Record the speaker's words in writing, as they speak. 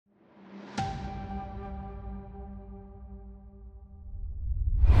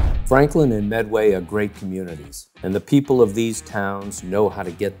Franklin and Medway are great communities, and the people of these towns know how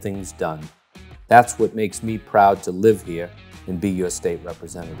to get things done. That's what makes me proud to live here and be your state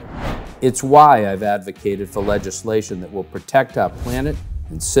representative. It's why I've advocated for legislation that will protect our planet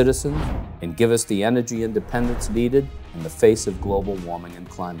and citizens and give us the energy independence needed in the face of global warming and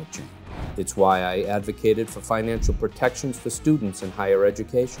climate change. It's why I advocated for financial protections for students in higher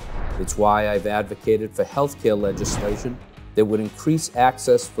education. It's why I've advocated for healthcare legislation that would increase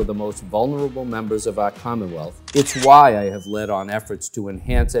access for the most vulnerable members of our Commonwealth. It's why I have led on efforts to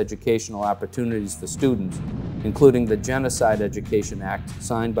enhance educational opportunities for students, including the Genocide Education Act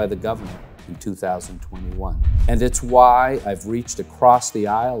signed by the governor in 2021. And it's why I've reached across the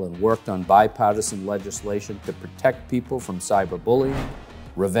aisle and worked on bipartisan legislation to protect people from cyberbullying,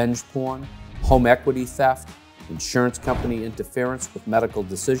 revenge porn, home equity theft, insurance company interference with medical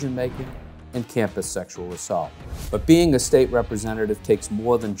decision-making, and campus sexual assault. But being a state representative takes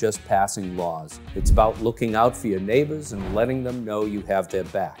more than just passing laws. It's about looking out for your neighbors and letting them know you have their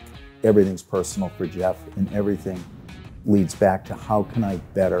back. Everything's personal for Jeff, and everything leads back to how can I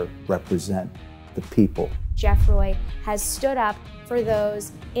better represent the people. Jeff Roy has stood up for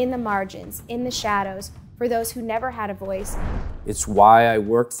those in the margins, in the shadows, for those who never had a voice. It's why I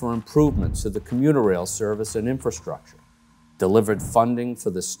worked for improvements to the commuter rail service and infrastructure, delivered funding for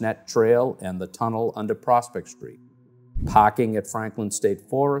the SNET Trail and the tunnel under Prospect Street, parking at Franklin State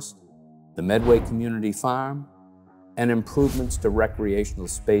Forest, the Medway Community Farm, and improvements to recreational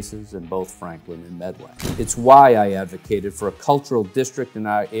spaces in both Franklin and Medway. It's why I advocated for a cultural district in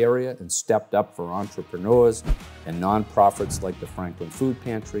our area and stepped up for entrepreneurs and nonprofits like the Franklin Food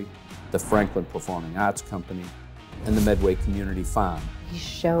Pantry, the Franklin Performing Arts Company, and the Medway Community Farm. He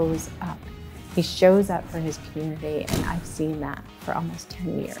shows up. He shows up for his community, and I've seen that for almost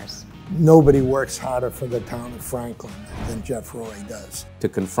 10 years. Nobody works harder for the town of Franklin than Jeff Roy does. To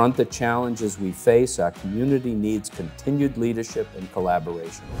confront the challenges we face, our community needs continued leadership and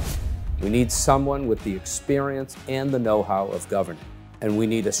collaboration. We need someone with the experience and the know-how of governing. And we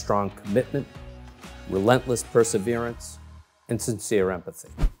need a strong commitment, relentless perseverance, and sincere empathy.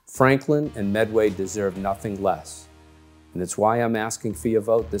 Franklin and Medway deserve nothing less. And it's why I'm asking for your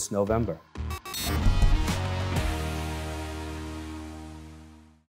vote this November.